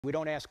We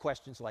don't ask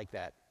questions like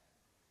that.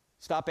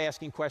 Stop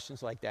asking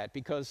questions like that,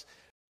 because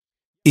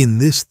in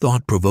this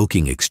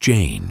thought-provoking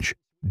exchange,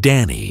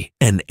 Danny,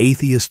 an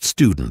atheist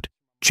student,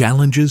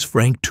 challenges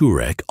Frank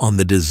Turek on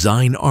the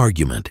design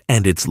argument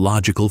and its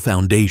logical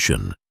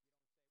foundation.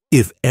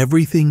 If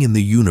everything in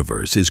the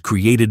universe is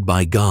created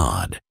by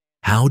God,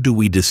 how do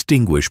we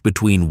distinguish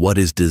between what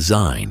is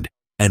designed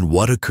and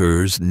what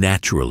occurs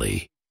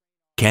naturally?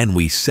 Can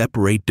we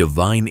separate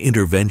divine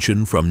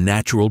intervention from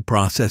natural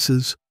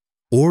processes?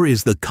 Or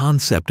is the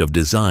concept of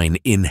design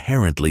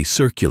inherently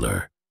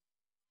circular?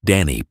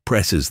 Danny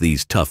presses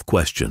these tough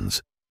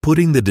questions,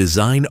 putting the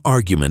design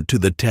argument to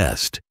the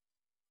test.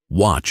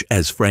 Watch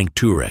as Frank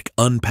Turek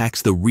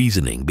unpacks the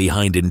reasoning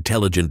behind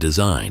intelligent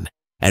design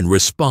and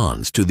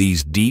responds to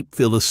these deep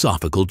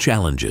philosophical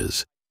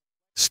challenges.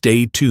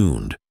 Stay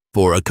tuned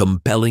for a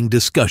compelling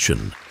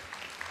discussion.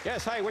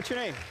 Yes, hi, what's your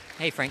name?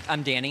 Hey, Frank,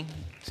 I'm Danny.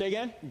 Say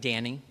again?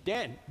 Danny.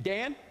 Dan?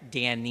 Danny.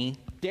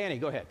 Danny,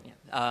 go ahead. Yeah.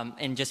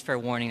 And just for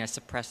warning, I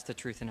suppress the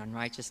truth and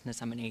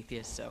unrighteousness. I'm an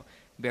atheist, so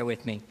bear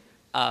with me.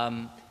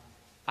 I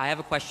have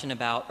a question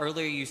about,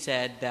 earlier you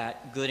said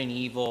that good and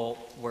evil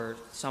were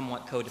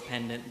somewhat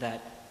codependent,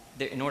 that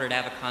in order to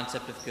have a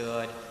concept of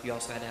good, you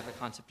also had to have a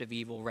concept of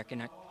evil,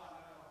 recognize.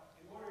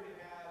 In order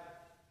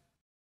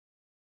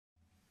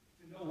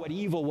to know what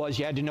evil was,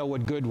 you had to know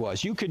what good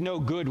was. You could know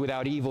good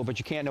without evil, but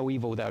you can't know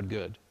evil without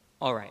good.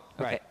 All right.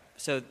 Okay. Right.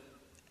 So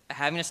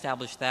having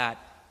established that,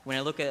 when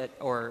I look at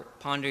or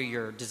ponder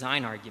your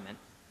design argument,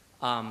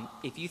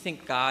 if you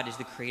think God is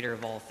the creator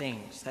of all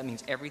things, that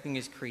means everything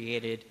is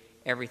created,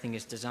 everything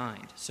is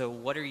designed. So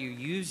what are you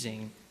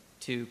using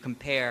to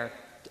compare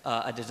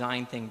a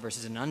designed thing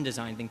versus an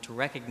undesigned thing to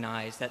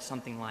recognize that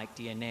something like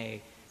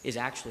DNA is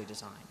actually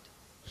designed?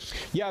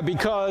 Yeah,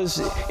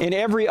 because in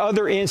every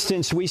other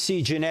instance we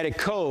see genetic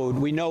code,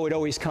 we know it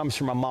always comes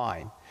from a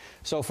mind.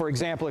 So for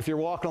example, if you're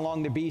walking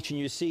along the beach and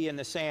you see in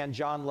the sand,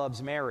 John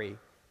loves Mary,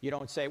 you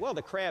don't say, well,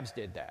 the crabs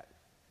did that,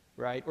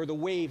 right? Or the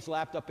waves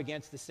lapped up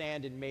against the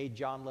sand and made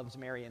John loves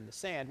Mary in the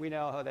sand. We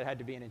know how that had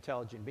to be an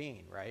intelligent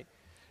being, right?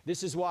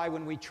 This is why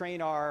when we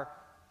train our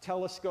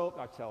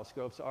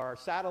our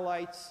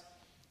satellites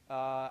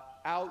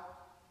out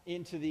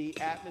into the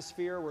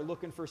atmosphere, we're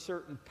looking for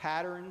certain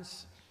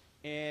patterns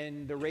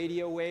in the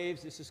radio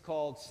waves. This is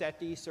called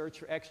SETI, Search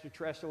for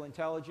Extraterrestrial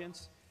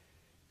Intelligence.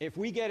 If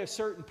we get a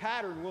certain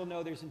pattern, we'll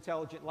know there's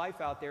intelligent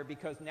life out there,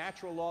 because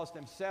natural laws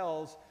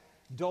themselves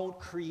don't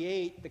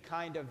create the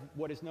kind of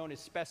what is known as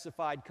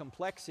specified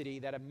complexity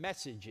that a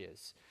message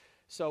is.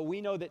 So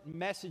we know that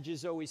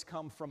messages always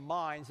come from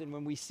minds, and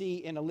when we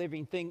see in a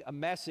living thing a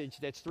message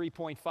that's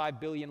 3.5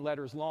 billion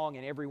letters long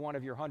in every one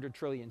of your 100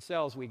 trillion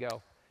cells, we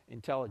go,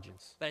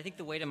 intelligence. But I think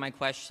the weight of my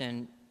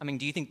question, I mean,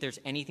 do you think there's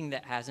anything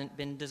that hasn't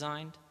been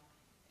designed?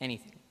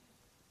 Anything?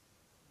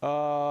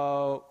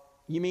 You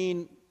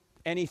mean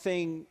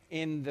anything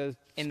in the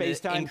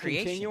space-time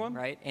continuum?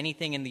 Right?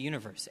 Anything in the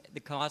universe. The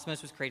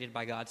cosmos was created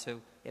by God,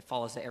 so it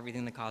follows that everything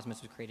in the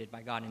cosmos was created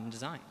by God and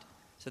designed.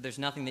 So there's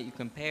nothing that you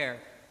compare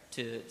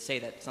to say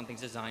that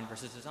something's designed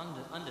versus is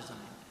undesigned.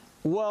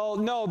 Well,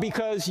 no,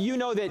 because you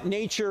know that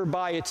nature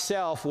by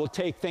itself will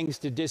take things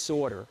to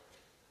disorder.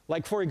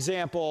 Like, for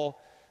example,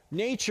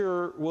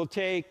 nature will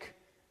take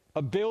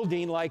a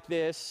building like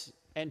this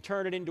and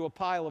turn it into a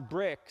pile of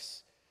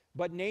bricks,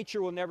 but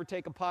nature will never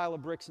take a pile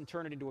of bricks and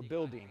turn it into a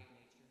building.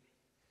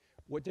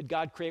 What did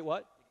God create?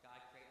 What? Did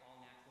God create all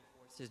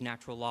natural forces,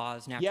 natural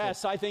laws,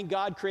 Yes, I think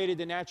God created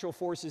the natural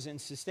forces and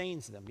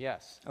sustains them,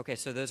 yes. Okay,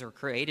 so those are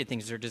created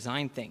things, they're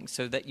designed things,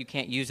 so that you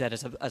can't use that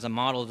as a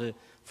model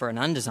for an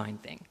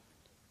undesigned thing.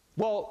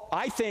 Well,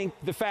 I think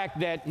the fact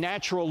that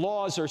natural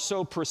laws are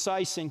so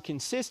precise and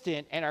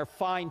consistent and are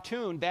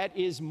fine-tuned, that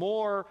is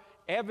more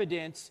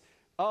evidence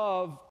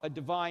of a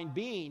divine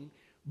being.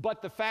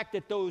 But the fact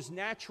that those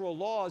natural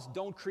laws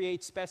don't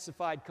create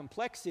specified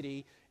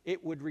complexity,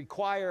 it would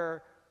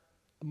require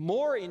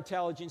more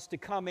intelligence to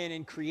come in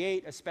and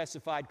create a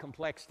specified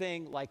complex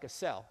thing like a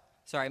cell.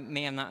 Sorry,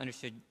 may have not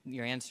understood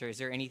your answer. Is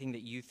there anything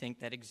that you think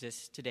that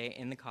exists today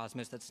in the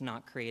cosmos that's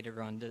not created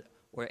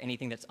or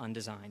anything that's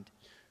undesigned?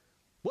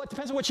 Well, it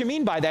depends on what you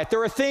mean by that.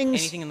 There are things...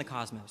 Anything in the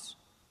cosmos.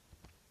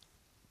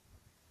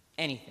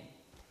 Anything.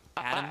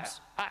 Atoms.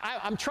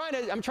 I'm trying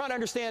to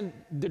understand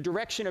the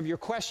direction of your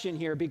question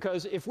here,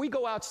 because if we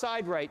go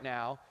outside right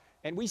now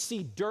and we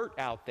see dirt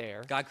out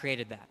there... God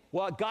created that.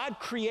 Well, God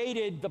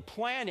created the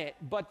planet,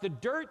 but the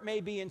dirt may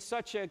be in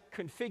such a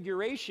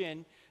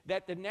configuration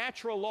that the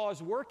natural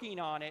laws working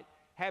on it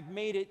have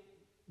made it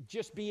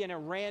just be in a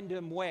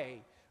random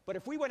way. But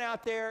if we went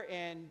out there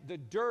and the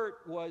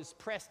dirt was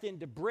pressed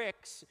into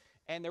bricks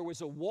and there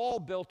was a wall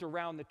built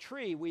around the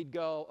tree, we'd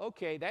go,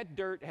 okay, that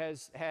dirt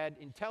has had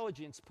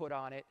intelligence put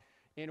on it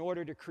in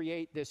order to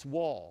create this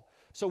wall.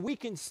 So we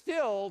can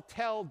still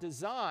tell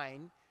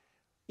design,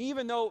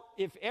 even though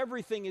if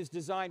everything is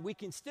designed, we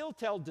can still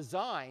tell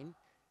design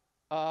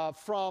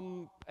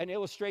from an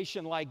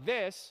illustration like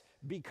this,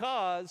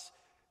 because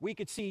we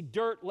could see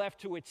dirt left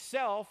to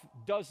itself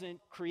doesn't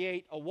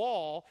create a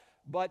wall,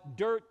 but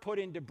dirt put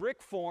into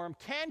brick form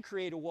can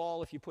create a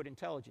wall if you put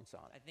intelligence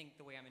on it. I think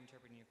the way I'm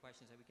interpreting your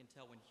question is that we can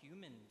tell when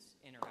humans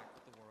interact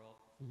with the world,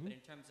 but in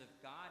terms of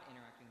God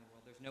interacting with the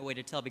world, there's no way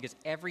to tell because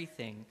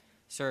everything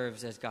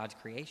serves as God's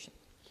creation.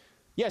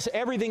 Yes,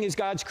 everything is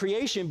God's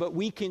creation, but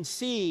we can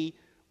see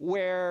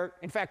where,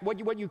 in fact,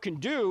 what you can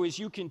do is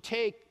you can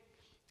take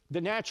the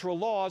natural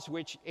laws,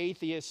 which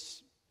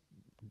atheists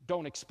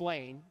don't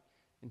explain.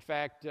 In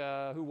fact,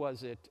 who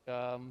was it?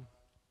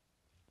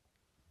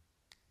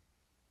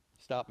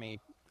 Stop me.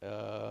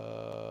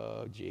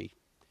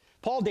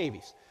 Paul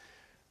Davies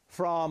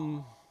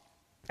from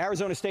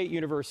Arizona State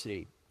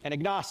University, an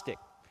agnostic.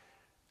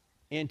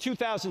 In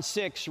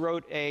 2006,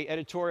 wrote an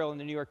editorial in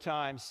the New York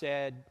Times,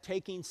 said,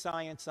 taking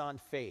science on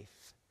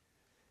faith.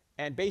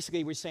 And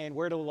basically we're saying,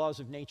 where do the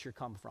laws of nature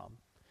come from?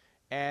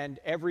 And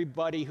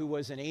everybody who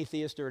was an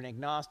atheist or an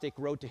agnostic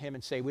wrote to him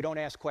and say, we don't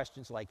ask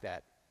questions like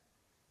that.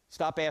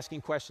 Stop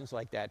asking questions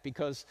like that,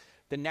 because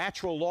the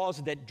natural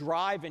laws that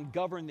drive and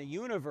govern the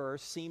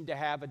universe seem to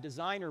have a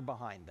designer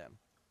behind them.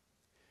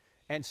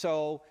 And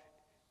so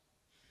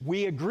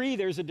we agree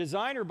there's a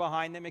designer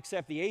behind them,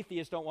 except the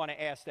atheists don't want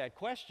to ask that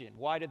question.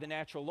 Why do the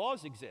natural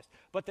laws exist?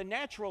 But the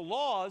natural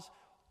laws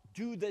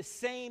do the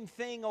same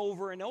thing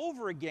over and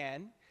over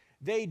again.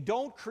 They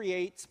don't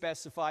create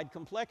specified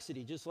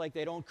complexity, just like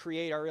they don't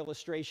create our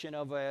illustration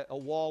of a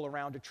wall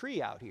around a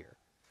tree out here.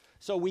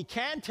 So we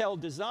can tell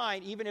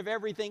design even if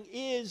everything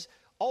is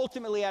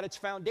ultimately at its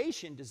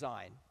foundation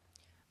design.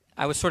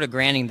 I was sort of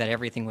granting that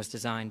everything was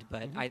designed,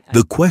 but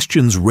The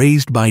questions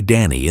raised by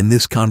Danny in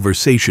this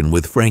conversation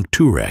with Frank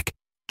Turek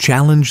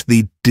challenge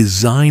the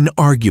design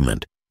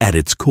argument at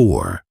its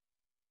core.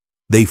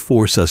 They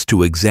force us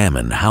to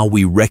examine how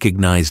we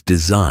recognize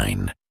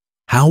design,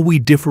 how we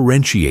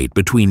differentiate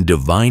between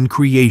divine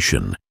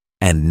creation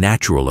and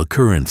natural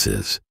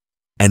occurrences,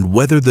 and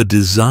whether the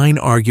design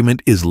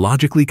argument is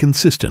logically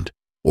consistent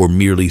or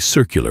merely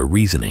circular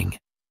reasoning.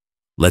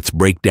 Let's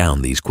break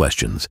down these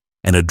questions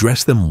and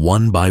address them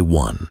one by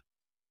one.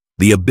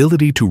 The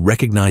ability to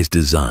recognize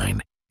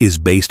design is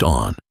based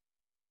on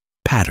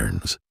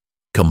patterns,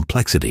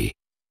 complexity,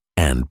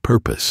 and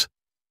purpose.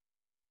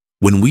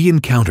 When we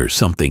encounter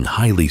something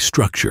highly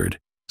structured,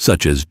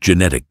 such as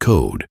genetic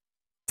code,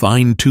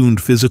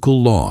 fine-tuned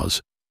physical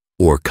laws,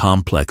 or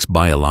complex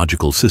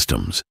biological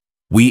systems,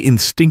 we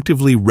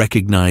instinctively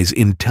recognize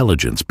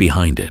intelligence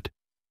behind it.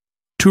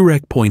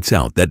 Turek points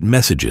out that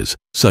messages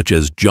such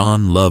as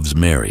 "John loves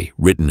Mary"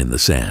 written in the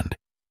sand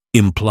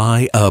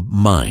imply a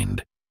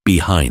mind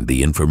behind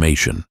the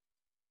information.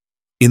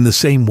 In the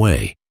same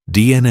way,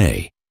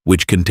 DNA,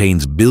 which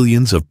contains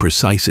billions of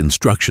precise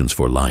instructions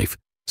for life,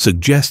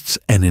 suggests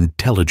an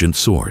intelligent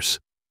source.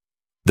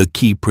 The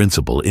key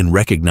principle in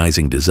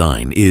recognizing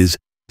design is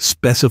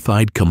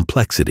specified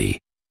complexity,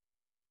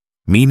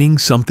 meaning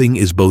something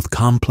is both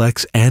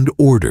complex and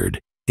ordered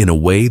in a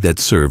way that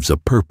serves a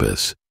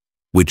purpose,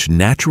 which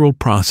natural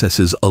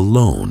processes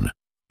alone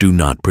do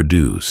not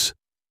produce.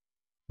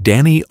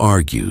 Danny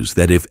argues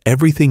that if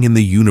everything in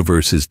the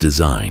universe is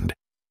designed,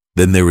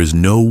 then there is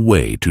no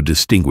way to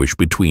distinguish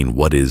between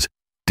what is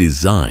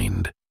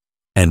designed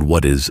and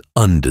what is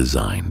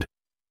undesigned.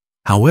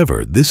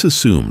 However, this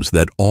assumes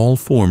that all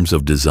forms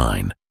of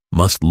design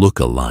must look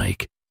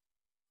alike.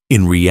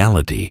 In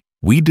reality,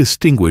 we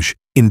distinguish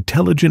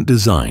intelligent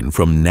design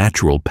from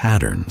natural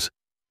patterns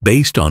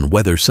based on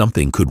whether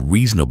something could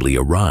reasonably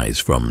arise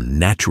from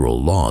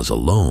natural laws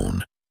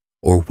alone,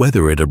 or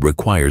whether it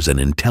requires an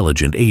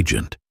intelligent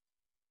agent.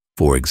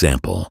 For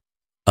example,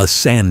 a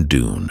sand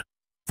dune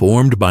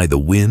formed by the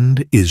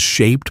wind is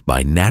shaped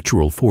by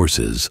natural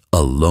forces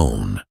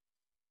alone.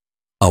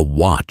 A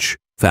watch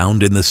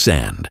found in the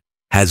sand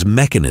has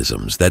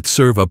mechanisms that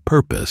serve a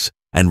purpose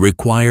and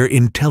require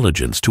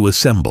intelligence to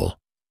assemble.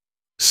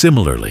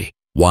 Similarly,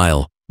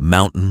 while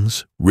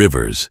mountains,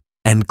 rivers,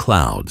 and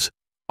clouds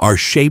are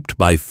shaped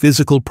by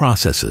physical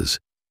processes,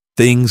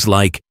 things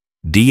like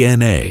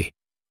DNA,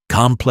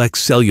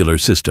 complex cellular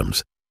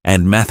systems,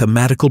 and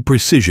mathematical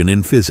precision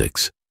in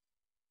physics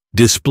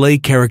display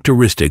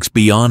characteristics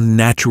beyond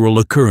natural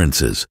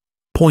occurrences,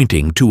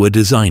 pointing to a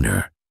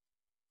designer.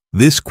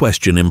 This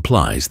question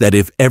implies that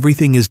if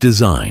everything is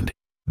designed,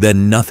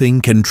 then nothing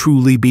can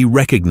truly be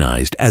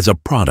recognized as a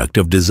product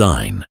of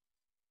design.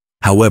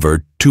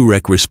 However,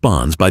 Turek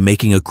responds by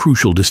making a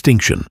crucial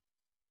distinction.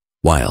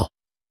 While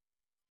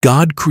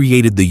God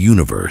created the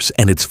universe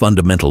and its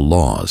fundamental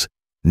laws,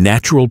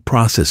 natural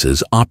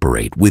processes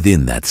operate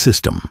within that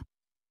system.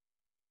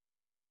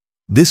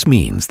 This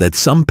means that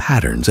some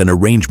patterns and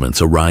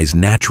arrangements arise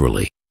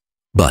naturally,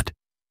 but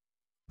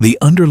the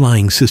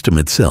underlying system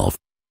itself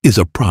is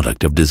a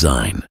product of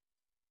design.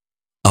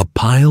 A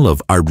pile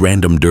of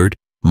random dirt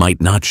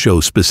might not show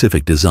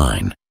specific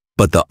design,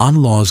 but the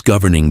laws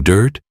governing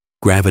dirt,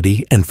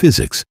 gravity, and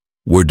physics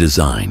were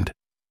designed.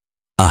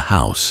 A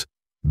house,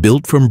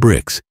 built from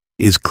bricks,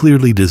 is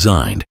clearly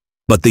designed,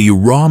 but the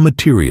raw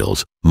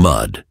materials,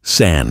 mud,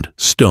 sand,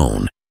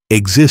 stone,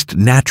 exist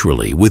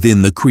naturally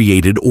within the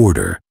created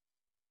order.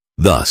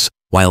 Thus,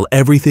 while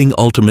everything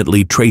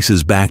ultimately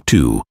traces back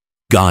to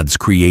God's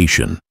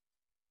creation,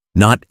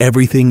 not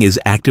everything is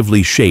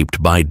actively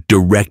shaped by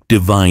direct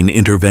divine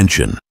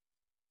intervention.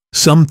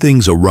 Some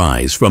things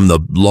arise from the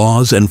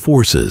laws and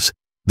forces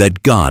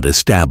that God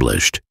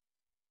established.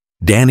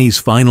 Danny's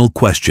final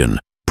question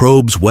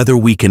probes whether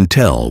we can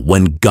tell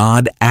when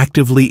God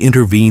actively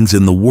intervenes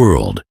in the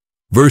world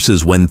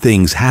versus when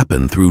things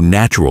happen through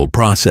natural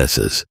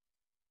processes.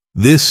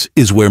 This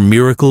is where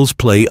miracles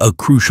play a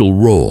crucial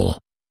role.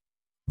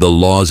 The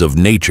laws of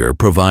nature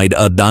provide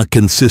a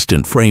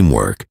consistent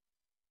framework,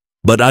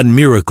 but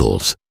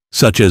miracles,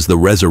 such as the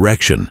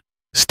resurrection,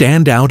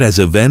 stand out as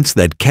events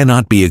that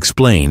cannot be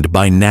explained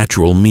by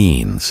natural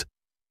means.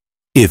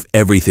 If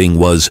everything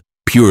was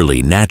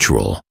purely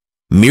natural,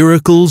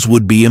 miracles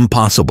would be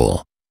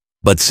impossible.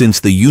 But since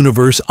the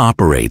universe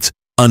operates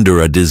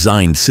under a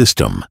designed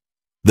system,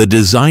 the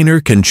designer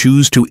can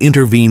choose to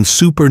intervene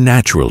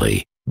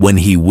supernaturally when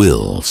he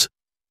wills.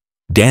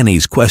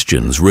 Danny's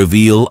questions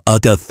reveal a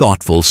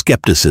thoughtful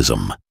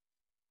skepticism,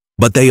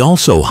 but they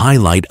also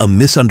highlight a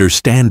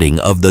misunderstanding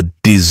of the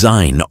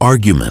design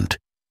argument.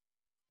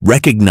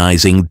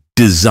 Recognizing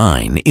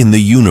design in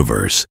the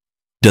universe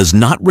does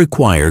not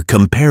require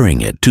comparing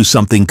it to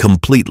something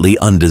completely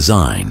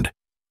undesigned.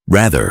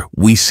 Rather,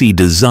 we see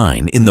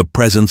design in the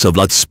presence of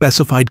a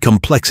specified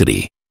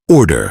complexity,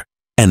 order,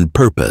 and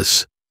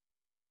purpose.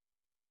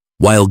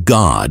 While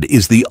God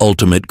is the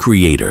ultimate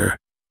creator,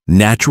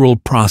 natural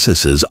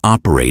processes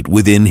operate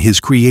within His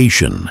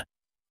creation,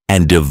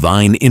 and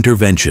divine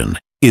intervention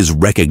is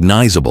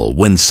recognizable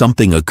when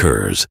something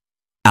occurs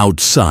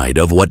outside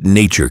of what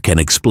nature can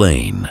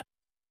explain.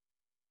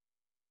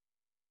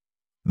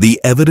 The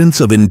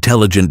evidence of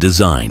intelligent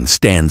design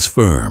stands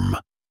firm,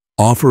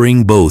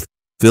 offering both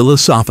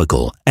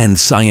philosophical and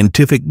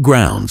scientific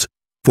grounds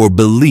for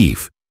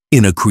belief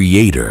in a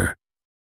creator.